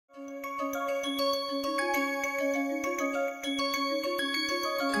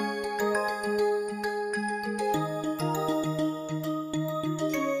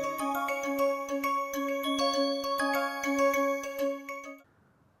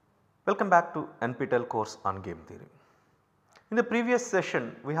Welcome back to NPTEL course on game theory. In the previous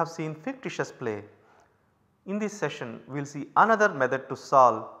session we have seen fictitious play. In this session we will see another method to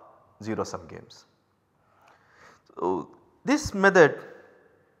solve zero sum games. So, this method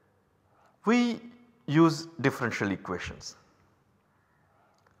we use differential equations.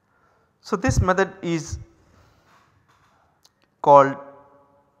 So, this method is called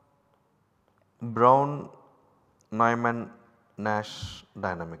Neumann-Nash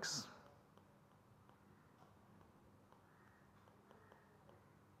dynamics.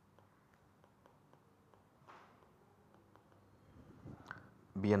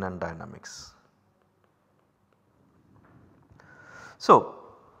 BNN dynamics. So,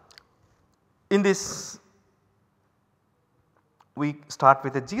 in this we start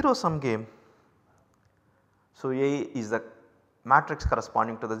with a zero sum game. So, A is the matrix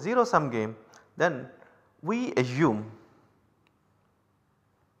corresponding to the zero sum game, then we assume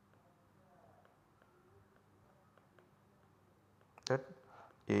that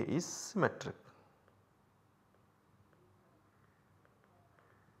A is symmetric.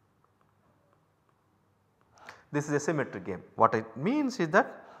 This is a symmetric game. What it means is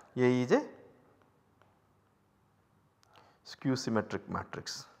that A is a skew symmetric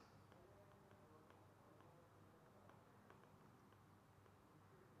matrix.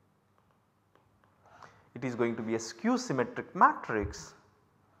 It is going to be a skew symmetric matrix.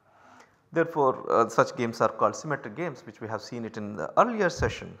 Therefore, such games are called symmetric games, which we have seen it in the earlier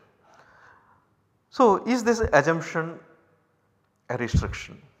session. So, is this assumption a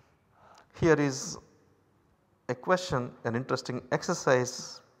restriction? Here is a question, an interesting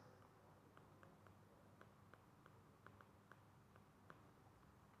exercise.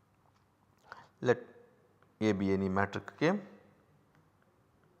 Let A be any matrix game.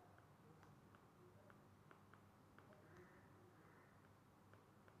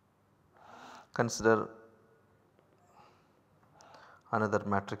 Consider another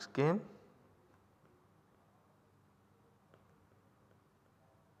matrix game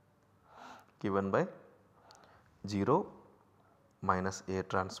given by 0 minus A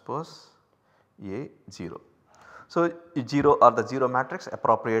transpose A 0. So, 0 or the 0 matrix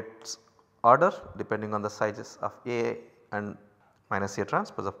appropriates order depending on the sizes of A and minus A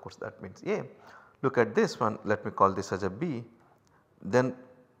transpose, of course that means A. Look at this one, let me call this as a B, then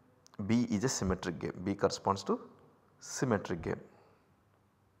B is a symmetric game, B corresponds to symmetric game.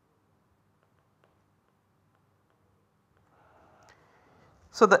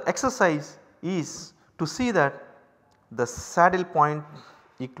 So, the exercise is to see that the saddle point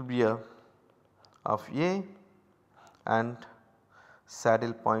equilibria of A and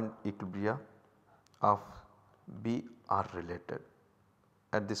saddle point equilibria of B are related.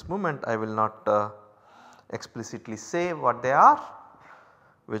 At this moment I will not explicitly say what they are,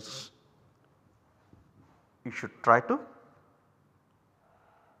 which you should try to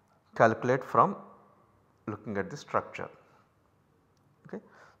calculate from looking at the structure. Okay.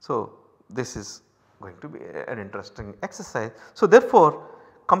 So, this is going to be an interesting exercise. So, therefore,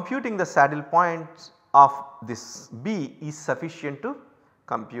 computing the saddle points of this B is sufficient to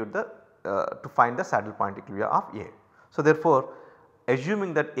compute the to find the saddle point equilibria of A. So, therefore,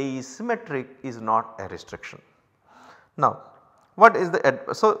 assuming that A is symmetric is not a restriction. Now, what is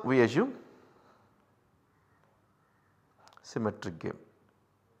the so we assume symmetric game,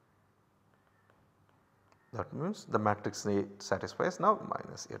 that means the matrix A satisfies now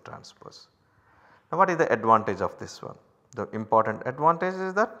minus A transpose. Now, what is the advantage of this one? The important advantage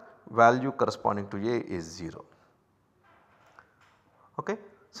is that value corresponding to A is 0. Okay.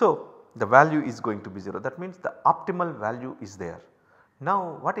 So, the value is going to be 0, that means the optimal value is there.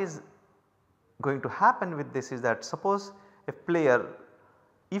 Now, what is going to happen with this is that suppose a player,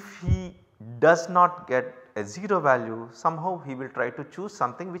 if he does not get a 0 value, somehow he will try to choose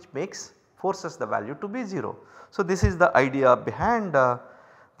something which forces the value to be 0. So, this is the idea behind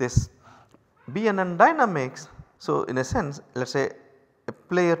this BNN dynamics. So, in a sense let us say a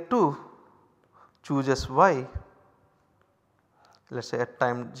player 2 chooses y, let us say at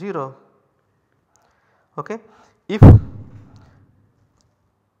time 0. Okay. If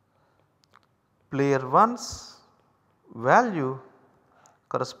player 1's value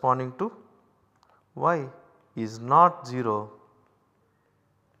corresponding to y is not 0,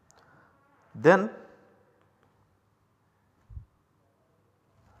 then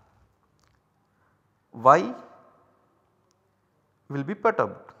y will be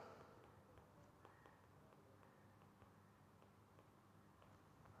perturbed.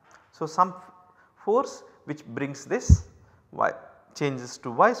 So, some force which brings this y changes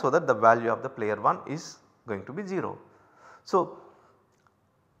to y, so that the value of the player 1 is going to be 0. So,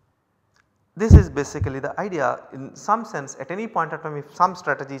 this is basically the idea. In some sense, at any point of time, if some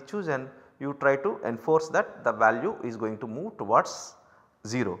strategy is chosen, you try to enforce that the value is going to move towards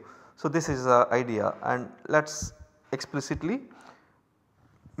 0. So, this is the idea, and let us explicitly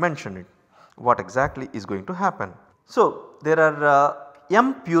mention it, what exactly is going to happen. So, there are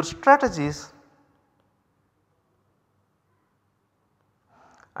m pure strategies,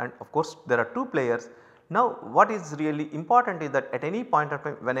 and of course there are 2 players. Now what is really important is that at any point of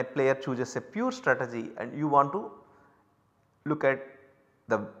time when a player chooses a pure strategy and you want to look at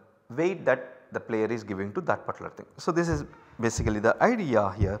the weight that the player is giving to that particular thing. So this is basically the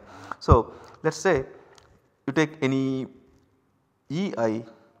idea here. So let us say you take any EI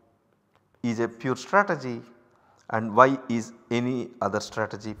is a pure strategy and Y is any other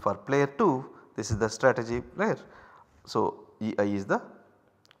strategy for player 2, this is the strategy player. So EI is the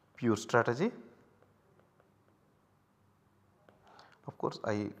pure strategy, of course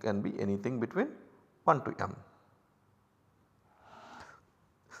I can be anything between 1 to m.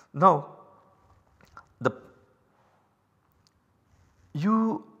 Now the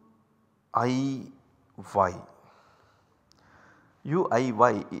UIY,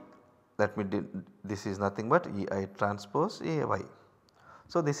 let me this is nothing but EI transpose AY.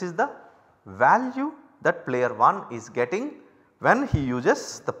 So this is the value that player 1 is getting when he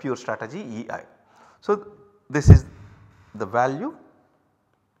uses the pure strategy EI. So this is the value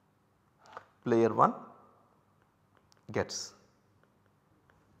player 1 gets.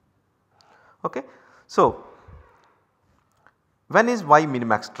 Okay. So when is Y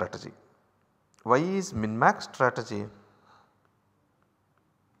min-max strategy? Y is min-max strategy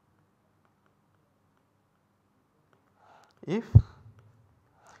if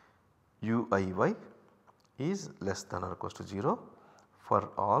UIY is less than or equals to 0 for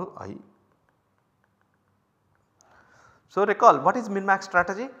all I. So recall what is min-max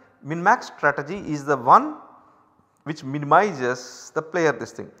strategy? Min-max strategy is the one which minimizes the player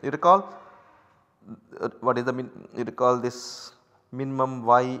this thing. You recall what is the you recall this minimum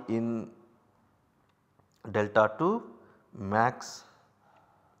Y in delta 2 max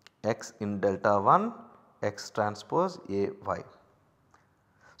X in delta 1 X transpose AY.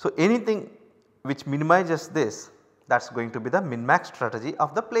 So anything which minimizes this, that is going to be the min-max strategy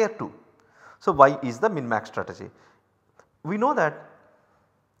of the player 2. So Y is the min-max strategy. We know that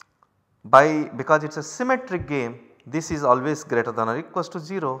because it is a symmetric game, this is always greater than or equals to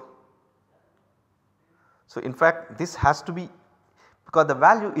 0. So in fact this has to be, because the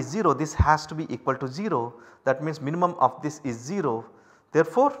value is 0, this has to be equal to 0, that means minimum of this is 0.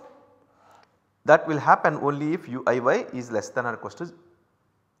 Therefore that will happen only if UIY is less than or equals to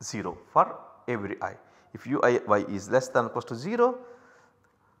 0 for every I. If UIY is less than or equals to 0,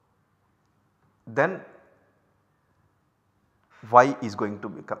 then Y is going to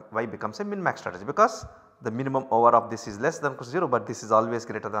become, Y becomes a min-max strategy, because the minimum over of this is less than or equals to 0, but this is always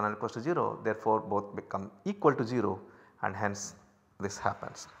greater than or equals to 0, therefore both become equal to 0 and hence this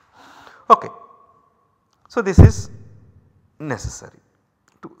happens. Okay. So this is necessary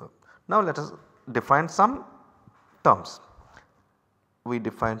to, now let us define some terms. We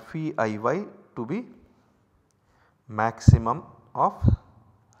define phi Iy to be maximum of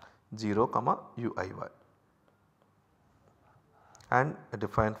 0 comma UIY, and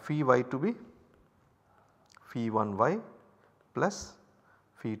define phi y to be phi 1y plus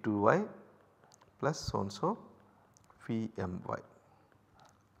phi 2y plus so and so phi my. I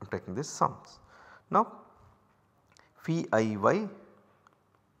am taking this sums. Now phi Iy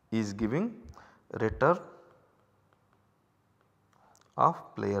is giving return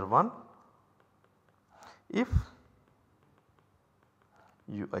of player 1 if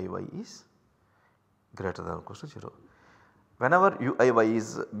UIY is greater than or equal to 0. Whenever UIY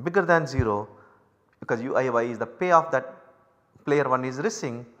is bigger than 0, because UIY is the payoff that player 1 is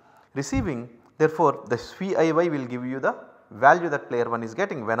receiving, therefore the phi Iy will give you the value that player 1 is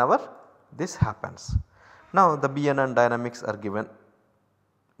getting whenever this happens. Now the BNN dynamics are given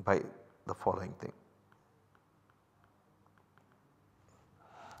by the following thing.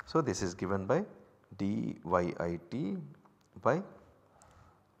 So this is given by dyit by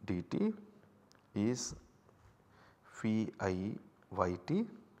dt is phi Iyt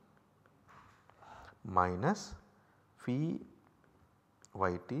minus phi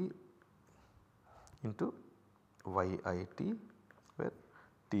yt into yit, where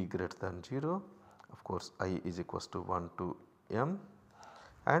t greater than 0, of course I is equals to 1 to m,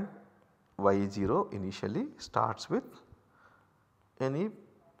 and y0 initially starts with any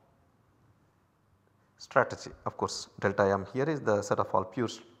strategy. Of course delta m here is the set of all pure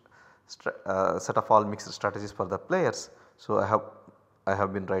set of all mixed strategies for the players. So I have I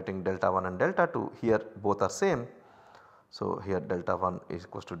have been writing delta 1 and delta 2, here both are same. So, here delta 1 is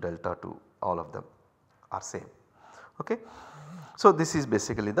equals to delta 2, all of them are same. Okay. So, this is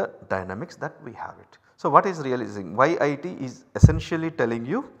basically the dynamics that we have it. So, what is realizing YIT is essentially telling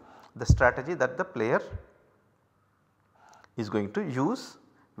you the strategy that the player is going to use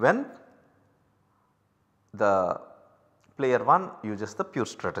when the player 1 uses the pure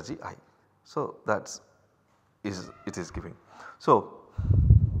strategy I. So, that is it is giving. So,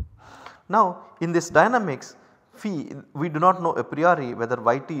 now in this dynamics phi we do not know a priori whether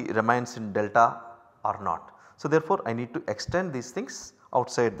YT remains in delta or not. So, therefore, I need to extend these things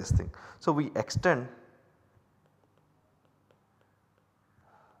outside this thing. So, we extend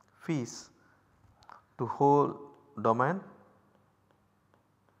phis to whole domain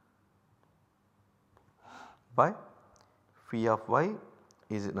by phi of y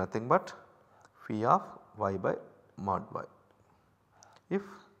is nothing but phi of y by mod y. If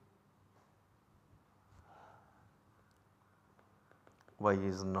y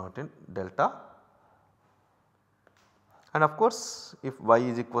is not in delta, and of course if y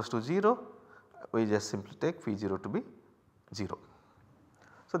is equals to 0, we just simply take phi 0 to be 0.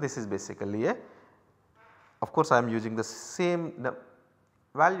 So, this is basically a, of course I am using the same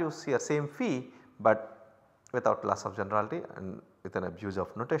values here, same phi, but without loss of generality and with an abuse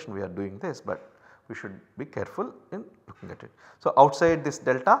of notation we are doing this, but we should be careful in looking at it. So, outside this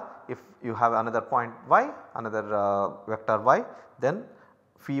delta, if you have another point y, another vector y, then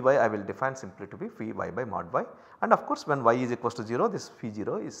phi y I will define simply to be phi y by mod y, and of course when y is equals to 0, this phi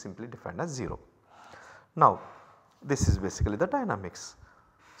 0 is simply defined as 0. Now, this is basically the dynamics.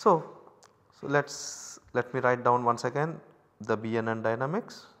 So, let me write down once again the BNN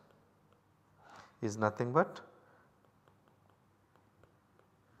dynamics is nothing but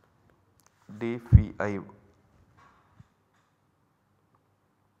d phi I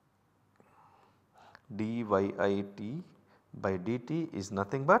dyit by dt is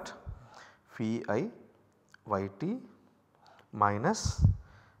nothing but phi I yt minus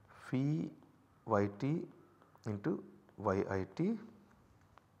phi yt into yit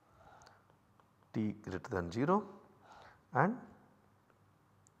t greater than 0 and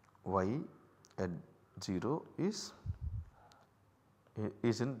y at 0 is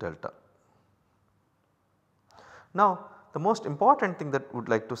in delta. Now, the most important thing that would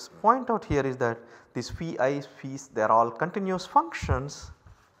like to point out here is that these phi i's, phis, they are all continuous functions.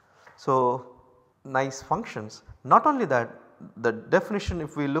 So, nice functions. Not only that, the definition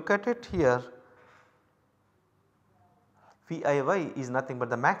if we look at it here, phi iy is nothing but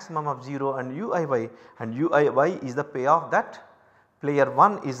the maximum of 0 and uiy, and uiy is the payoff that player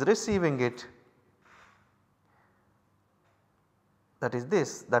 1 is receiving it, that is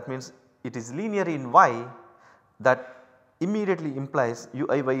this, that means it is linear in y, that immediately implies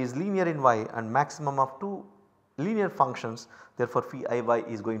uiy is linear in y and maximum of 2 linear functions, therefore phi iy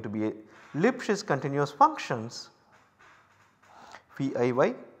is going to be a Lipschitz continuous functions. Phi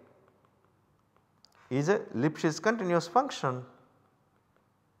iy is a Lipschitz continuous function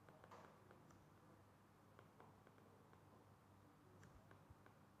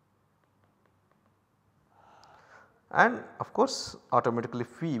and of course automatically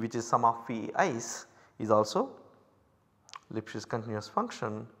phi, which is sum of phi i's, is also Lipschitz continuous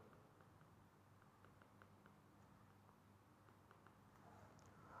function.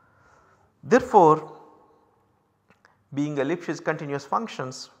 Therefore, being a Lipschitz continuous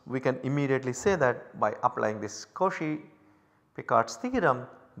functions, we can immediately say that by applying this Cauchy-Picard's theorem,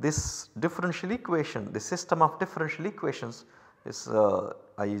 this differential equation, the system of differential equations is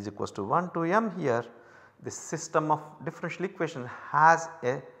I is equals to 1 to m here. This system of differential equation has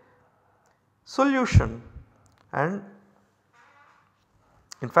a solution and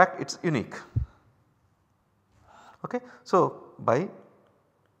in fact it is unique. Okay. So, by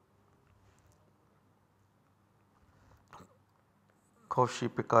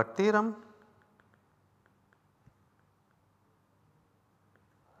Cauchy-Picard theorem,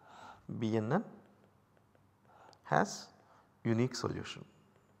 BNN has unique solution.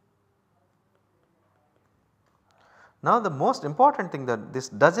 Now, the most important thing that this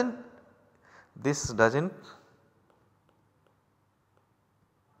does not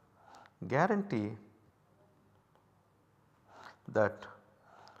guarantee that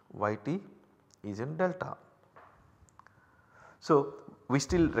yt is in delta. So, we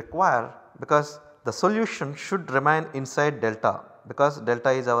still require, because the solution should remain inside delta, because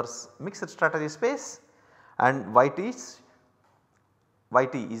delta is our mixed strategy space and yt is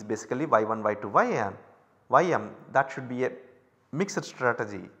basically y1, y2, ym, that should be a mixed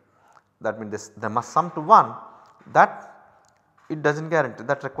strategy, that means they must sum to 1, that it does not guarantee,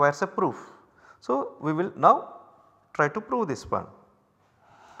 that requires a proof. So, we will now try to prove this one.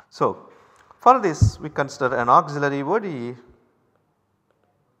 So, for this we consider an auxiliary ODE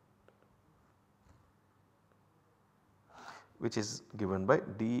which is given by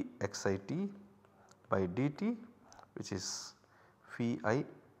dxit by dt, which is phi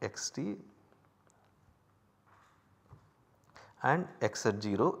xt, and x at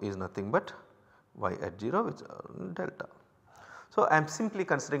 0 is nothing but y at 0, which delta. So, I am simply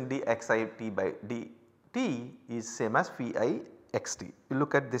considering dxit by dt is same as phi xt. You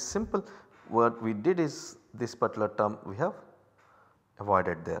look at this simple, what we did is this particular term we have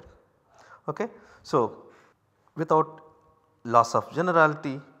avoided there. Okay. So, without loss of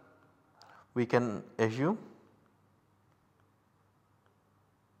generality we can assume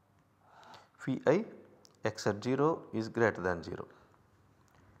phi x at 0 is greater than 0.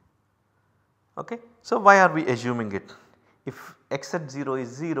 Okay. So, why are we assuming it? If x at 0 is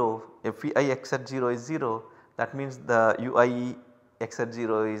 0, if phi x at 0 is 0, that means the ui x at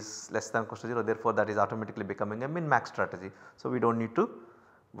 0 is less than or equal to 0, therefore that is automatically becoming a min max strategy. So, we do not need to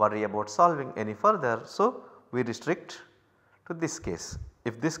worry about solving any further. So, we restrict to this case.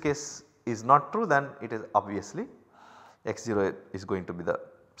 If this case is not true, then it is obviously x0 is going to be the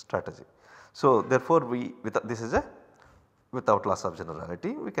strategy. So, therefore, we this is a without loss of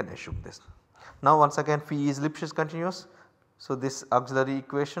generality we can assume this. Now, once again phi is Lipschitz continuous. So, this auxiliary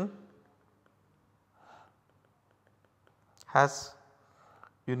equation has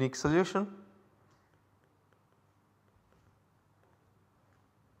unique solution.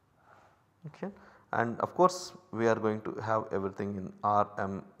 Okay. And of course, we are going to have everything in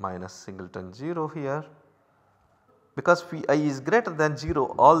Rm minus singleton 0 here, because phi I is greater than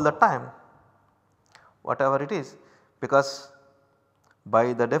 0 all the time, whatever it is, because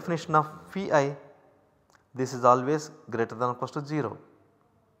by the definition of phi I this is always greater than or equal to 0.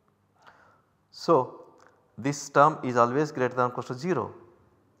 So, this term is always greater than or equal to 0.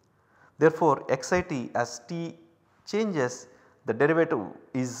 Therefore, xit as t changes, the derivative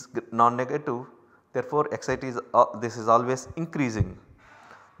is non-negative, therefore xit is this is always increasing.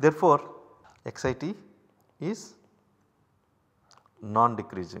 Therefore, xit is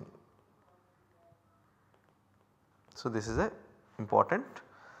non-decreasing. So, this is a important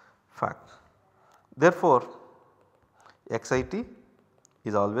fact. Therefore, xit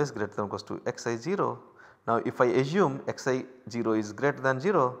is always greater than or equal to xi0. Now, if I assume xi0 is greater than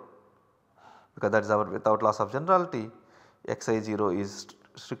 0, because that is our without loss of generality, xi0 is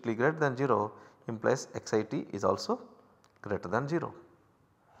strictly greater than 0 implies xit is also greater than 0.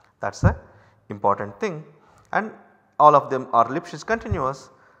 That is a important thing, and all of them are Lipschitz continuous.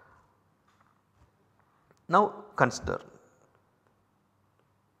 Now, consider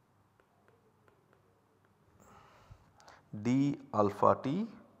d alpha t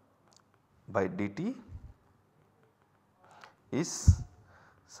by dt is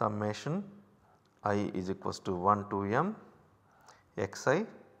summation I is equals to 1 to m xi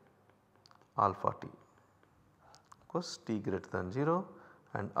alpha t, because t greater than 0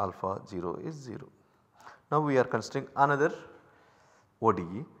 and alpha 0 is 0. Now, we are considering another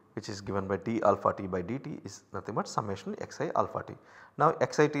ODE which is given by d alpha t by dt is nothing but summation xi alpha t. Now,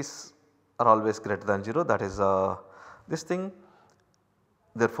 xit's are always greater than 0, that is this thing.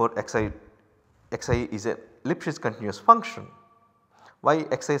 Therefore, xi is a Lipschitz continuous function. Why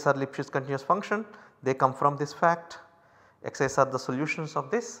xi's are Lipschitz continuous function? They come from this fact, xi's are the solutions of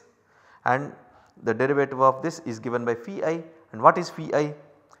this, and the derivative of this is given by phi I. And what is phi I?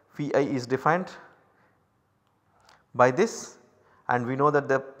 Phi I is defined by this, and we know that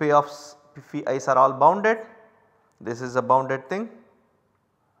the payoffs phi I's are all bounded. This is a bounded thing.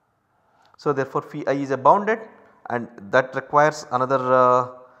 So, therefore, phi I is a bounded, and that requires another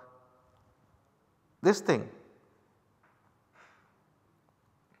this thing.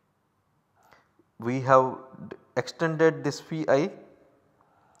 We have extended this phi I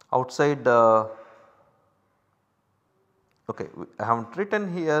outside okay, I have not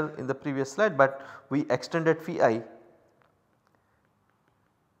written here in the previous slide, but we extended phi I,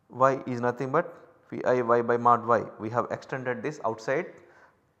 y is nothing but phi I y by mod y. We have extended this outside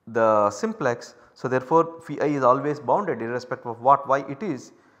the simplex. So, therefore, phi I is always bounded irrespective of what y it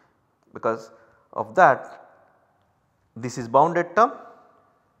is, because of that this is bounded term.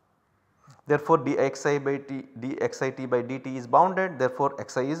 Therefore, dxit by dt is bounded, therefore,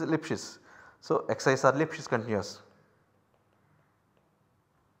 xi is Lipschitz. So, xi's are Lipschitz continuous.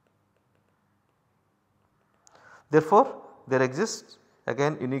 Therefore, there exists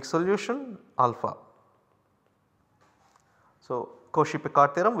again unique solution alpha. So,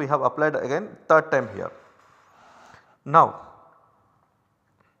 Cauchy-Picard theorem we have applied again third time here. Now,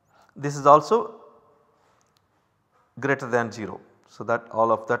 this is also greater than 0. So, that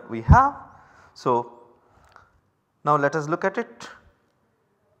all of that we have. So, now let us look at it.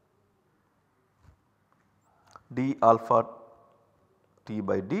 d alpha t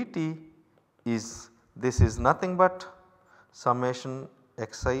by dt is, this is nothing but summation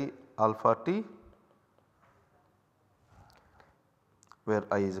xi alpha t, where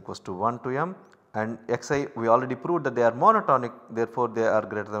I is equals to 1 to m, and xi we already proved that they are monotonic, therefore they are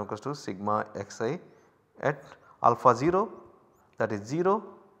greater than or equals to sigma xi at alpha 0, that is 0,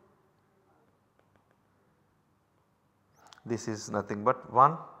 this is nothing but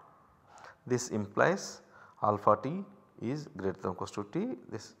 1, this implies alpha t is greater than or equals to t,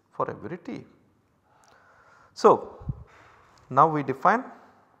 this for every t. So, now we define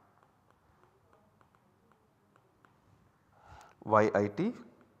yit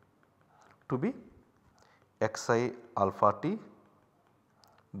to be xi alpha t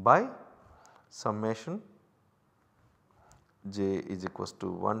by summation j is equals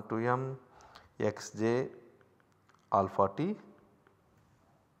to 1 to m xj alpha t.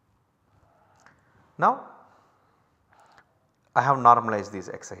 Now I have normalized these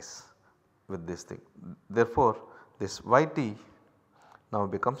xi's with this thing, therefore this yt now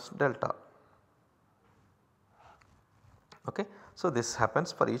becomes delta. Okay. So, this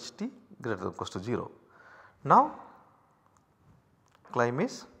happens for each t greater than or equals to 0. Now claim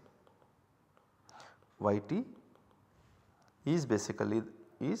is yt is basically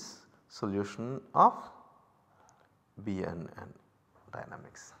is solution of BNN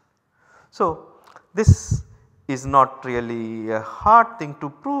dynamics. So, this is not really a hard thing to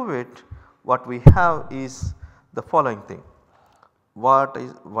prove it. What we have is the following thing, what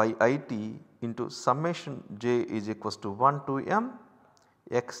is yit into summation j is equals to 1 to m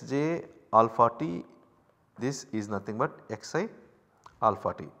xj alpha t, this is nothing but xi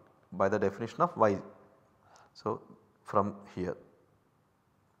alpha t by the definition of y. So, from here.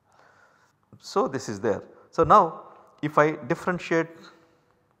 So, this is there. So, now if I differentiate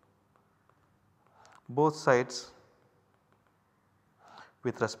both sides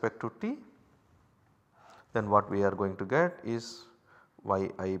with respect to t, then what we are going to get is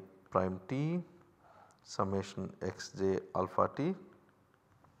yi prime t summation xj alpha t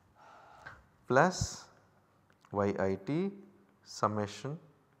plus yit summation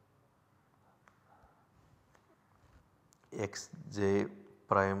xj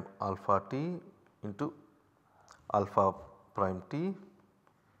prime alpha t into alpha prime t,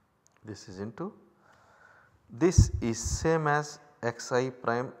 this is into, this is same as xi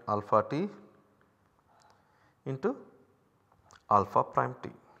prime alpha t into alpha prime t.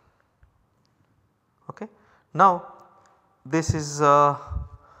 Okay. Now this is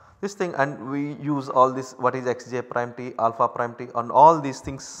this thing, and we use all this, what is xj prime t, alpha prime t, on all these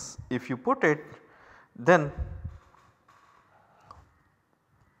things if you put it, then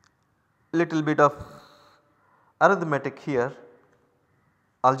little bit of arithmetic here,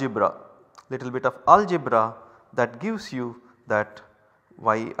 algebra, little bit of algebra that gives you that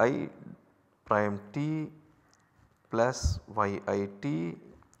yi prime t plus yit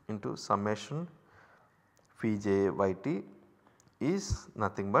into summation phi j yt is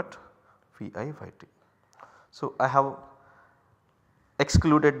nothing but phi I yt. So, I have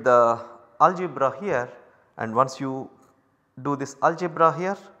excluded the algebra here, and once you do this algebra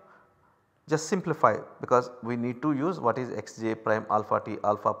here, just simplify, because we need to use what is xj prime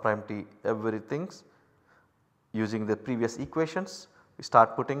alpha prime t, everything using the previous equations, we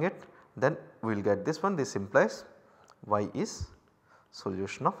start putting it, then we will get this one. This implies y is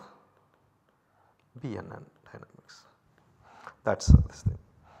solution of BNN dynamics, that is this thing.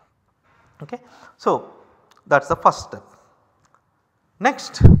 Okay. So, that is the first step.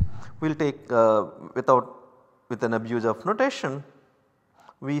 Next we will take with an abuse of notation,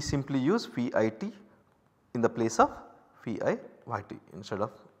 we simply use phi it in the place of phi I yt. Instead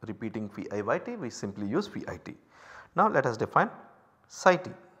of repeating phi I yt, we simply use phi it. Now let us define psi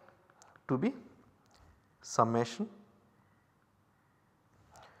t to be summation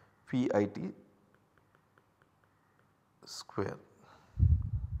phi it square.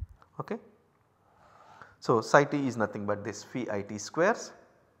 Okay. So, psi t is nothing but this phi it squares.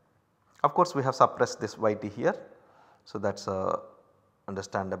 Of course, we have suppressed this yt here. So, that is a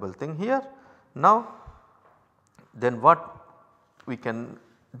understandable thing here. Now, then what we can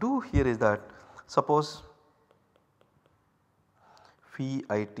do here is that, suppose phi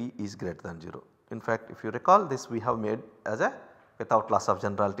it is greater than 0. In fact, if you recall, this we have made as a without loss of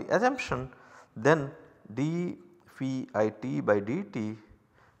generality assumption, then d phi it by dt,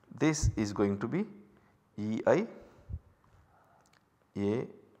 this is going to be ei a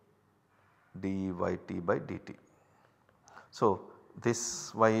dyt by dt. So,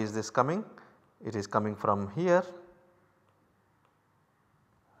 this why is this coming? It is coming from here,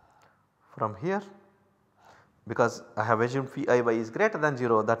 because I have assumed phi y is greater than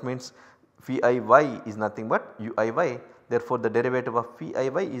 0, that means phi y is nothing but uiy. Therefore, the derivative of phi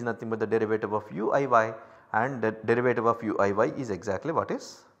y is nothing but the derivative of uiy, and the derivative of uiy is exactly what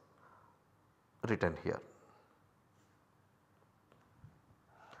is written here.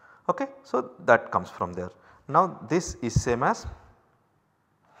 Okay. So, that comes from there. Now, this is same as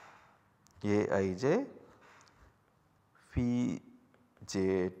aij phi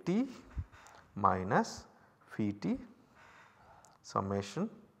jt minus phi t summation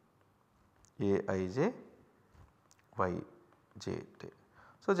aij yjt.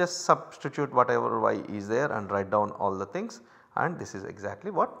 So, just substitute whatever y is there and write down all the things, and this is exactly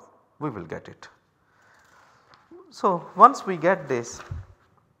what we will get it. So, once we get this,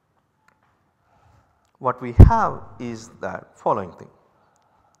 what we have is that following thing,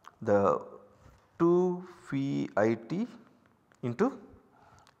 the 2 phi it into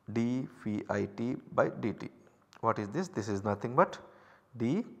d phi it by dt. What is this? This is nothing but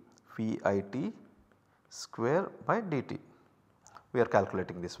d phi it square by dt. We are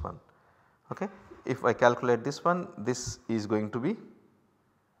calculating this one. Okay. If I calculate this one, this is going to be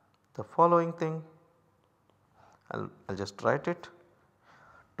the following thing. I will just write it,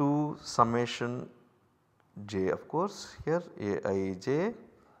 2 summation j, of course here aij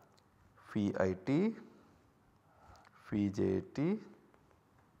phi it phi jt,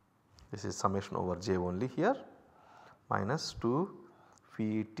 this is summation over j only here, minus 2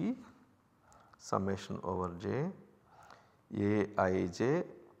 phi t summation over j aij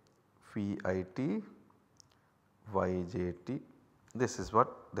phi it yjt. This is what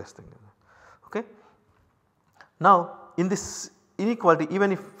this thing is. Okay. Now, in this inequality,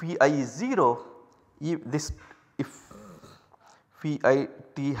 even if phi I is 0, if phi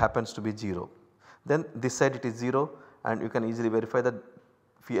it happens to be 0, then this side it is 0, and you can easily verify that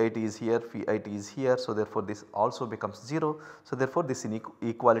phi it is here, phi it is here. So, therefore, this also becomes 0. So, therefore, this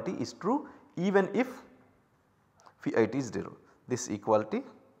inequality is true even if phi it is 0. This equality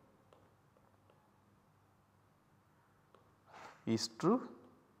is true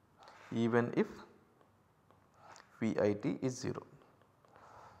even if phi it is 0.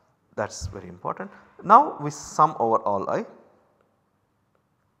 That is very important. Now, we sum over all I,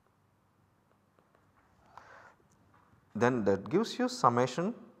 then that gives you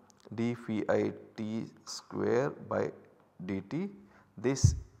summation d phi it square by dt.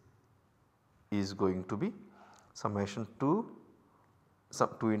 This is going to be summation 2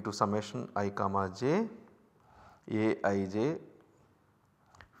 into summation I comma j aij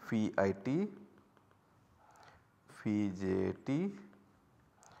phi it phi jt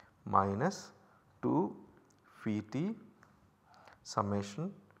minus 2 phi t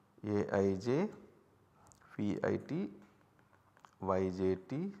summation aij phi it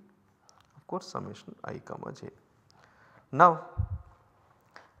yjt, of course summation I comma j. Now,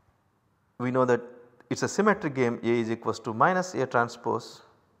 we know that it is a symmetric game, A is equals to minus A transpose.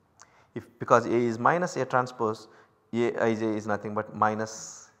 If because A is minus A transpose, Aij is nothing but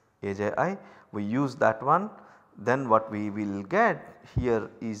minus Aji. We use that one, then what we will get here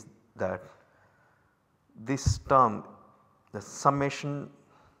is that this term, the summation,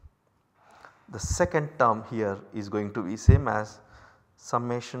 the second term here is going to be same as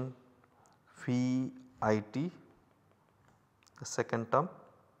summation phi it, the second term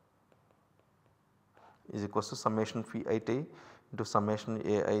is equals to summation phi it into summation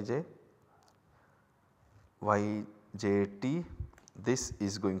aij yjt. This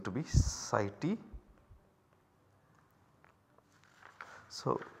is going to be psi t.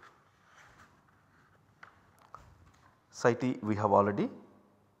 So, psi t we have already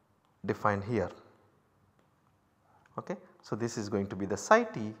defined here. Okay. So, this is going to be the psi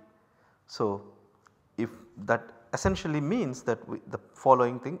t. So, if that essentially means that the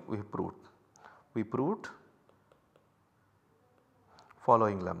following thing we proved. We proved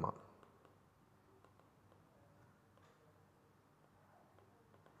following lemma.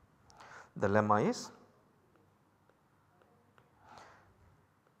 The lemma is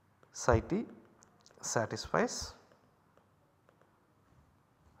psi t satisfies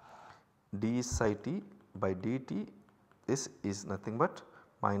d psi t by dt. This is nothing but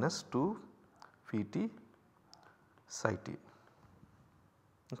minus 2 phi t psi t.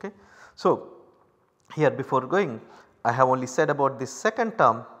 Okay. So, here before going, I have only said about this second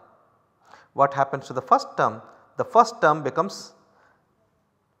term. What happens to the first term? The first term becomes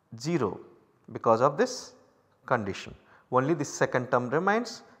 0 because of this condition. Only this second term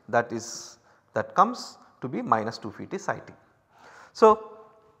remains, that is that comes to be minus 2 phi t psi t. So,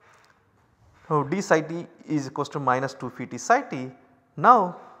 d psi t is equals to minus 2 phi t psi t.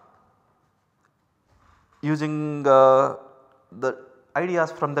 Now using the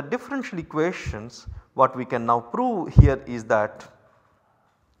ideas from the differential equations, what we can now prove here is that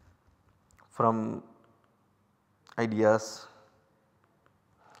from ideas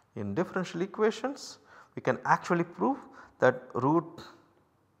in differential equations we can actually prove that root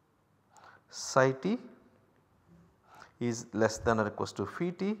psi t is less than or equals to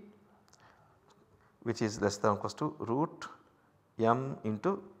phi t, which is less than or equals to root m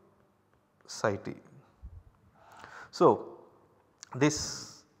into psi t. So,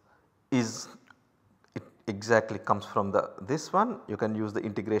 this is it exactly comes from this one. You can use the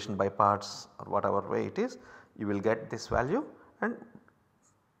integration by parts or whatever way it is, you will get this value and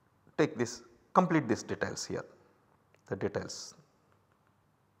take this, complete this details here, the details.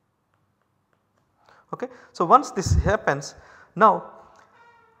 Okay. So, once this happens, now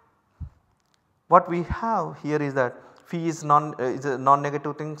what we have here is that phi is a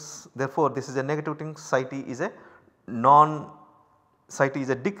non-negative thing, therefore this is a negative thing, psi t is a psi t is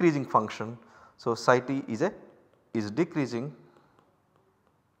a decreasing function. So, psi t is decreasing,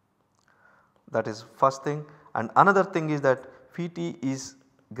 that is first thing, and another thing is that phi t is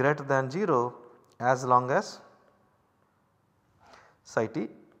greater than 0 as long as psi t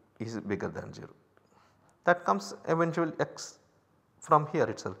is bigger than 0. That comes eventually x from here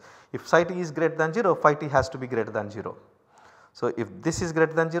itself. If psi t is greater than 0, phi t has to be greater than 0. So, if this is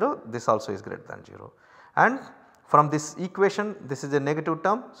greater than 0, this also is greater than 0, and from this equation this is a negative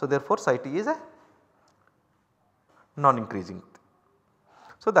term. So, therefore, psi t is a non-increasing.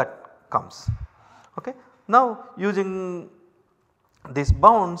 So, that comes. Okay. Now, using these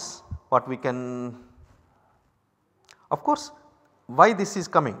bounds, what we can, of course, why this is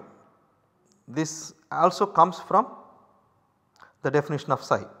coming, this also comes from the definition of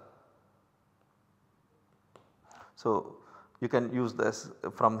psi. So, you can use this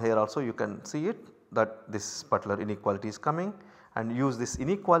from here also, you can see it that this particular inequality is coming, and use this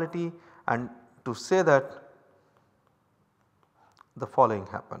inequality and to say that the following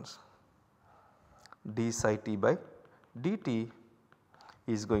happens: d psi t by dt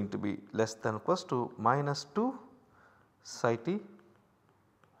is going to be less than or equals to minus 2 psi t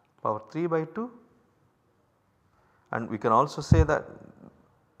power 3 by 2, and we can also say that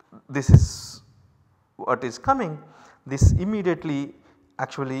this is what is coming. This immediately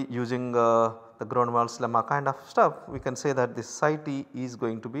actually using the Grunwald's lemma kind of stuff, we can say that this psi t is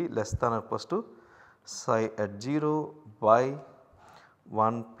going to be less than or equals to psi at 0 by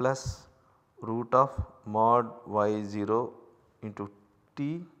 1 plus root of mod y 0 into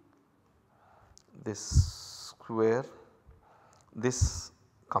t this square. This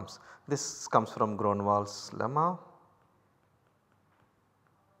comes from Grunwald's lemma.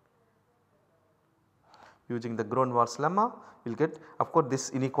 Using the Grunwald's lemma, you will get, of course, this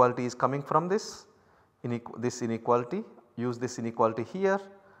inequality is coming from this inequality. Use this inequality here,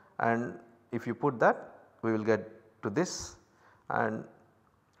 and if you put that, we will get to this, and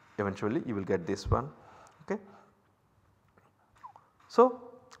eventually you will get this one. Okay. So,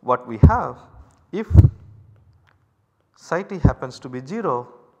 what we have, if psi t happens to be 0,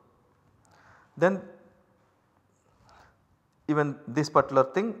 then even this particular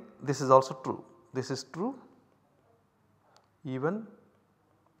thing, this is also true. This is true even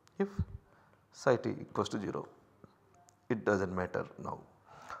if psi t equals to 0, it does not matter now.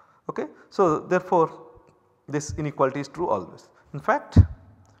 Okay. So, therefore, this inequality is true always. In fact,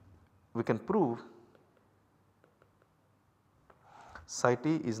 we can prove psi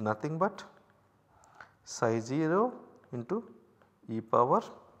t is nothing but psi 0 into e power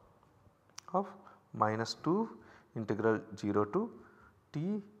of minus 2 integral 0 to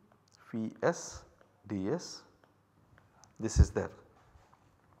t phi s ds. This is there.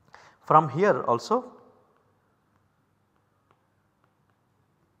 From here also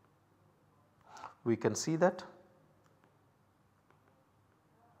we can see that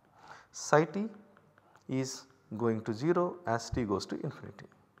psi t is going to 0 as t goes to infinity.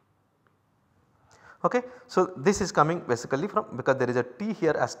 Okay. So, this is coming basically from, because there is a t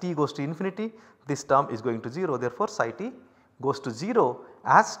here, as t goes to infinity, this term is going to 0, therefore, psi t goes to 0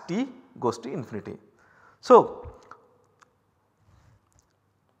 as t goes to infinity. So,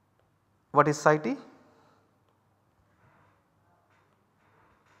 what is psi t?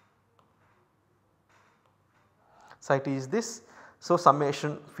 Psi t is this. So,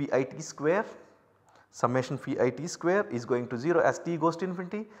 summation phi I t square is going to 0 as t goes to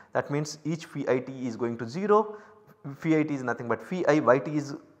infinity. That means each phi I t is going to 0. Phi I t is nothing but phi I y t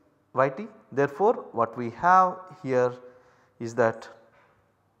is Yt. Therefore, what we have here is that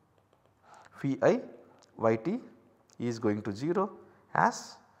phi Yt is going to 0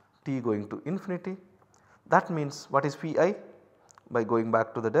 as t going to infinity. That means what is phi I? By going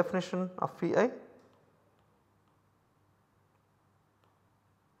back to the definition of phi I,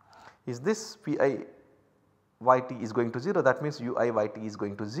 is this phi Yt is going to 0, that means ui Yt is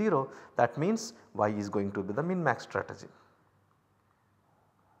going to 0, that means y is going to be the min max strategy.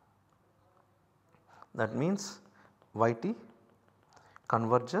 That means Yt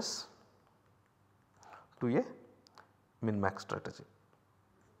converges to a min max strategy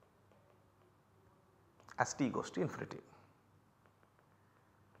as t goes to infinity.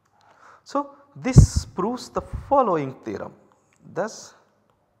 So, this proves the following theorem. Thus,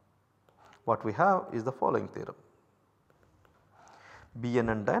 what we have is the following theorem: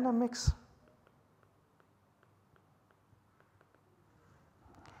 BNN dynamics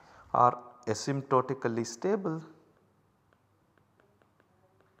are asymptotically stable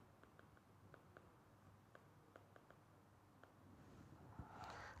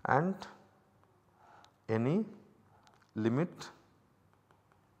and any limit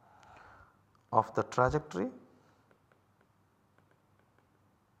of the trajectory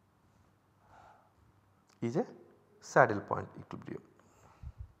is a saddle point equilibrium.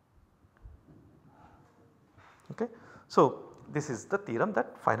 Okay. So, this is the theorem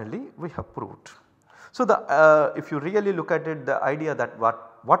that finally we have proved. So, the if you really look at it, the idea that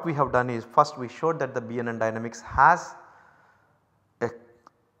what we have done is, first we showed that the BNN dynamics has a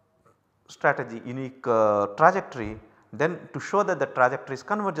strategy unique trajectory. Then to show that the trajectories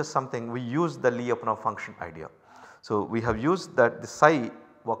converges something, we use the Lyapunov function idea. So, we have used that the psi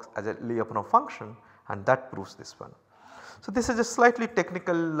works as a Lyapunov function, and that proves this one. So, this is a slightly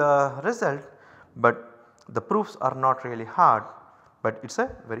technical result, but the proofs are not really hard, but it is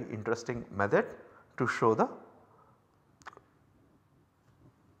a very interesting method to show the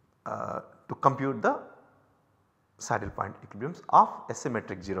to compute the saddle point equilibriums of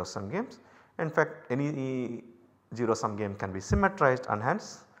asymmetric 0 sum games. In fact, any 0 sum game can be symmetrized, and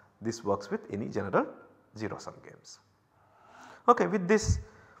hence this works with any general 0 sum games. Okay, with this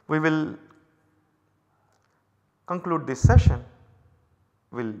we will conclude this session.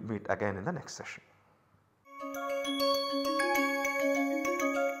 We will meet again in the next session.